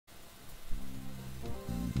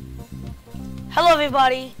Hello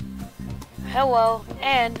everybody. Hello,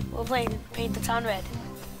 and we're playing Paint the Town Red.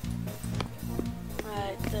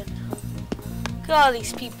 Alright then. Look at all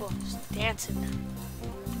these people just dancing.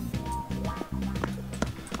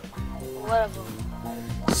 Whatever.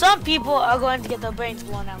 Some people are going to get their brains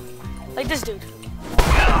blown out. Like this dude.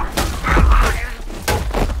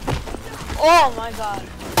 Oh my god.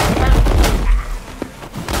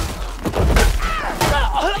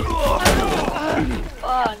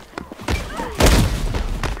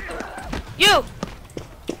 You!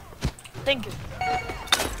 Thank you.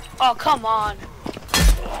 Oh, come on.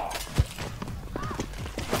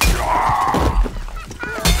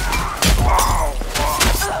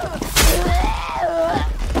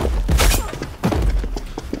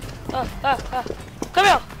 Come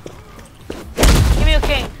here. Give me your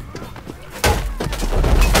cane.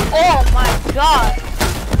 Oh my god.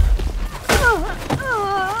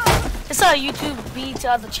 This is how YouTube beats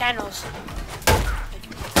other channels.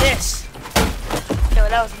 Like this. Okay, well,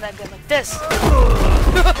 that wasn't that good. Like this.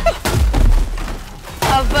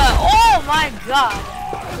 Oh my god.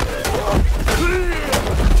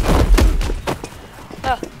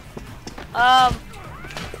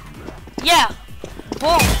 Yeah.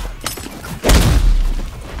 Boom.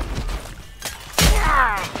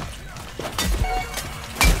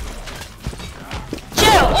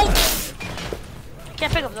 Chill. Oh.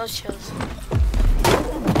 Can't pick up those chills.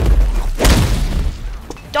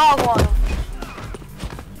 Dog water.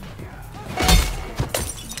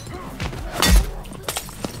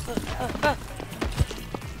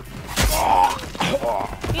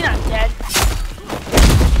 You're not dead.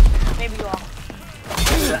 Maybe you are.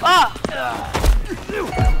 Ah!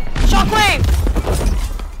 Shockwave!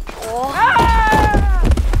 Oh.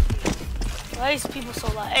 Why are these people so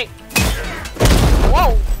loud? Hey!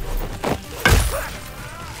 Whoa!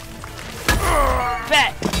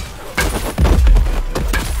 Bet!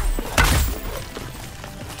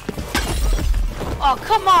 Oh,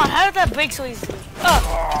 come on! How did that break so easily?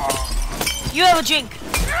 You have a drink.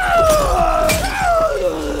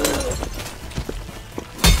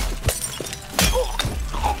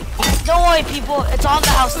 Don't worry, people. It's on the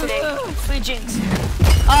house today. Free drinks.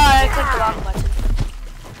 I clicked the wrong button.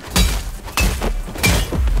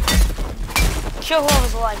 Kill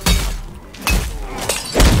whoever's alive.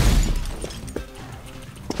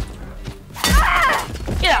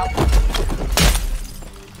 Get out.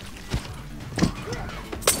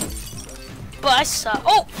 But I suck.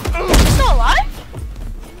 Oh! He's still alive?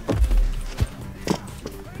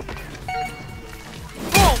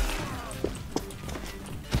 Boom!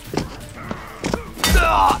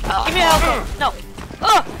 Give me a help. No.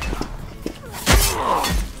 I'm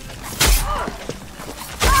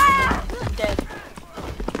dead.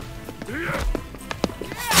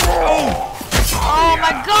 Oh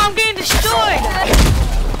my god, I'm getting destroyed!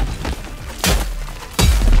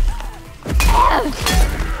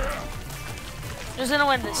 Who's gonna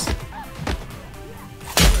win this?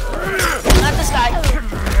 Not this guy.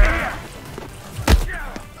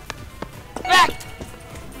 Back!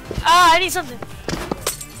 Ah, I need something.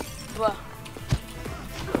 Whoa.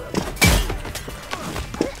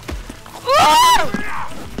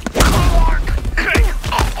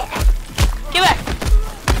 Get back!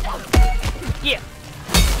 Yeah.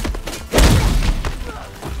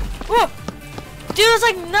 Whoa! Dude, there's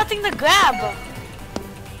like nothing to grab.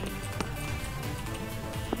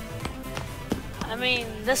 I mean,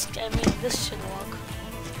 this should work.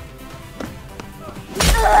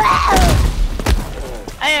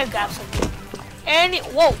 I need to grab something.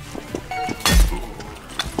 Whoa!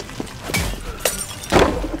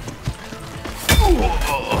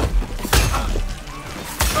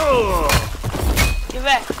 Get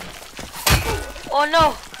back. Oh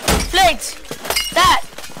no! Plates! That!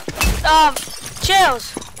 Chills!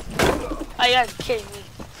 Oh, you guys are kidding me.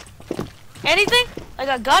 Anything? Like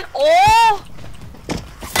a gun? Oh!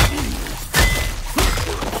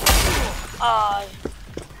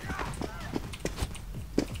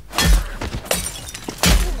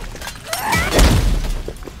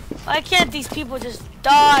 Why can't these people just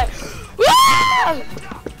die?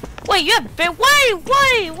 Wait, you have been. Wait!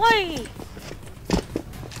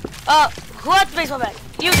 Who has the baseball bat?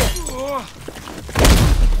 You did.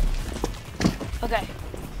 Okay.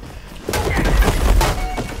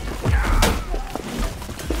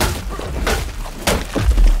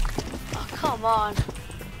 Oh, come on.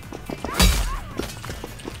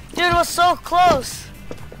 Dude, it was so close.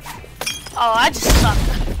 Oh, I just suck.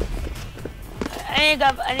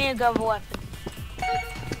 I need to grab a weapon.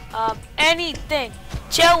 Anything.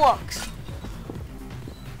 Chair works.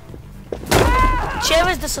 Chair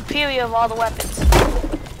is the superior of all the weapons.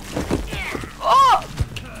 Oh!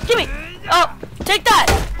 Give me! Oh! Take that!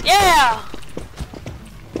 Yeah!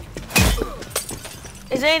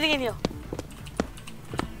 Is there anything in here?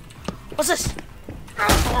 What's this?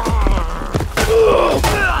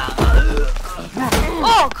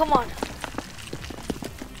 Oh, come on.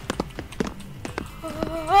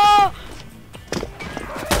 Oh.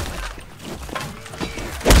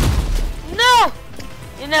 No!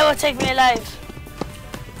 You never take me alive.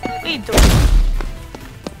 What are you doing?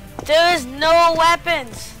 There is no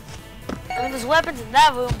weapons. I mean, there's weapons in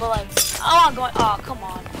that room, but like, I want going. Oh, come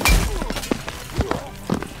on.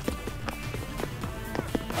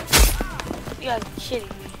 You gotta be kidding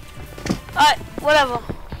me. Alright, whatever.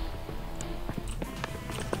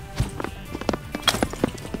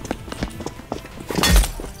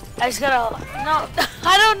 I just gotta. No,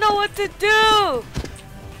 I don't know what to do.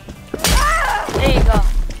 There you go.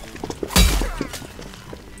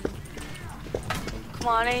 Come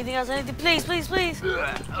on, anything else? Anything? Please, please, please.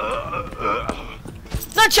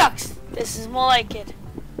 Nunchucks! This is more like it.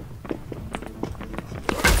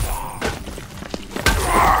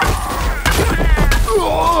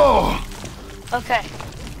 Okay.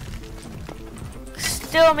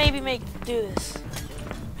 Still maybe do this.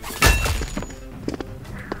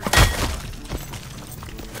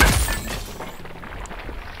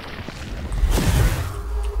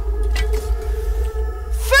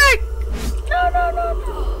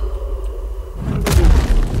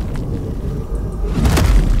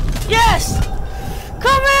 Yes!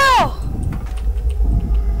 Come here!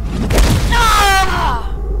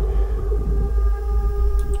 Ah!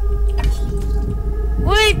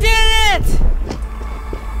 We did it!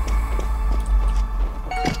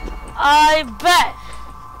 I bet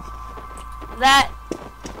that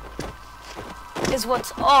is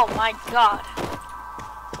what's. Oh my god.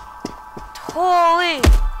 Holy.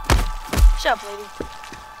 Shut up, lady.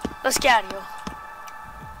 Let's get out of here.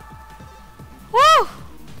 Woo!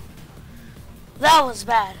 That was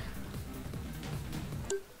bad.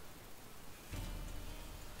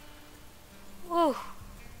 Woo.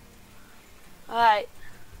 Alright.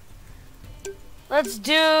 Let's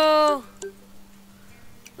do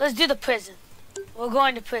the prison. We're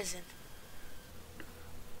going to prison.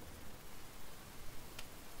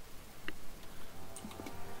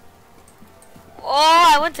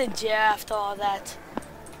 Oh, I went to jail after all that.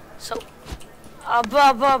 So,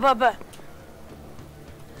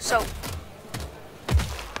 So,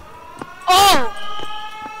 oh!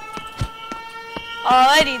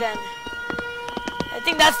 Alrighty then. I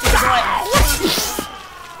think that's the reason why.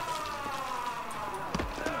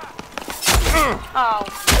 Oh,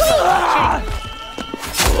 kidding me.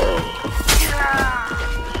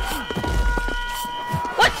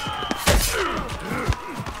 What?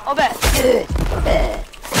 Oh, bad.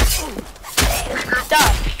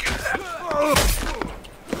 Die.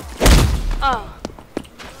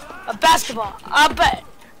 A basketball. I bet.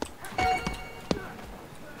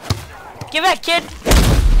 Give it, kid.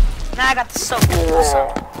 Now I got the soap.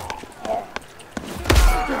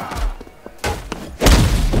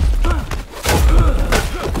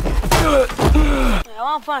 I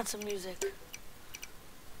want to find some music.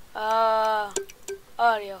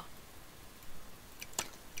 Audio.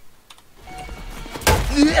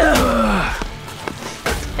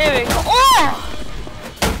 Here we go. Oh!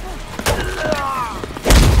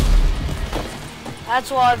 That's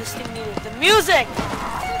why this thing needed the music.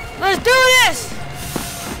 Let's do this!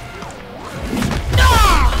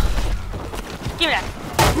 Ah! Give me that.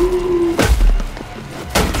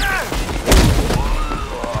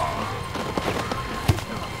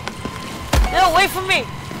 No, wait for me.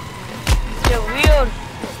 The weird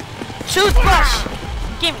toothbrush.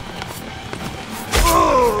 Give me.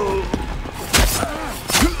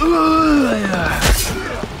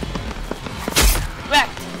 Back.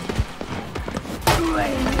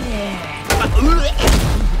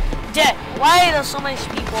 Dead. Why are there so many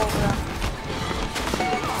people over there?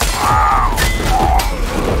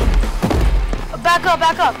 Back up,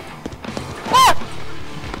 back up. What?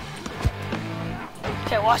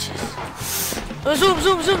 Okay, watch this. Zoom.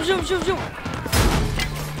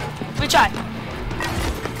 Retry.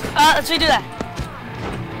 Let's redo that.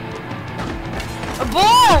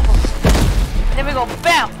 Boom! Then we go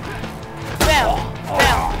bam,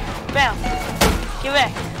 bam. Get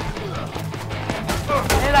back.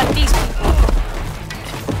 Then we got these people.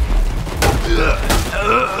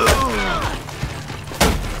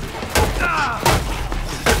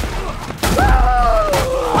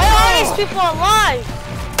 Why are all these people alive?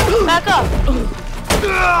 Back up.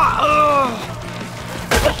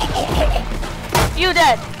 You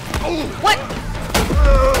dead. What?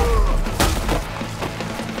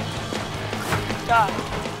 shot.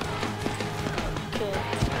 Okay.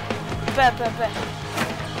 Bet.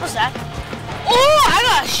 What's that? Oh, I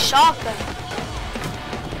got a shotgun.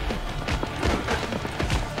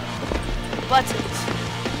 Buttons.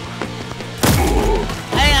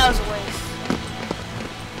 I think that was a waste.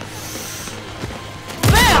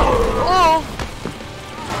 Bam! Oh.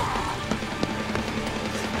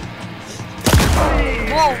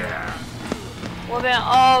 Whoa. Well, man,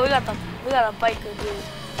 oh, we got a biker dude.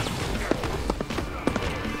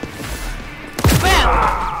 Bam!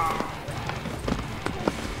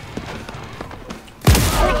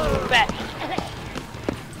 Bet.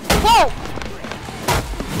 Whoa!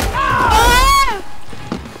 Ah!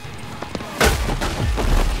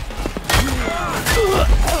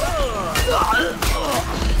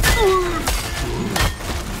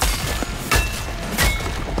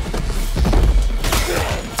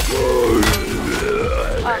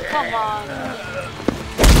 Oh, come on.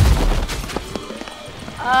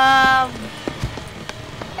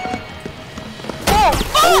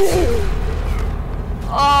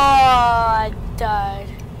 Oh, I died.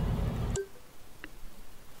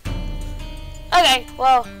 Okay,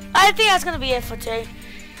 well, I think that's gonna be it for today.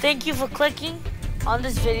 Thank you for clicking on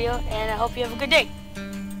this video, and I hope you have a good day.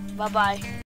 Bye-bye.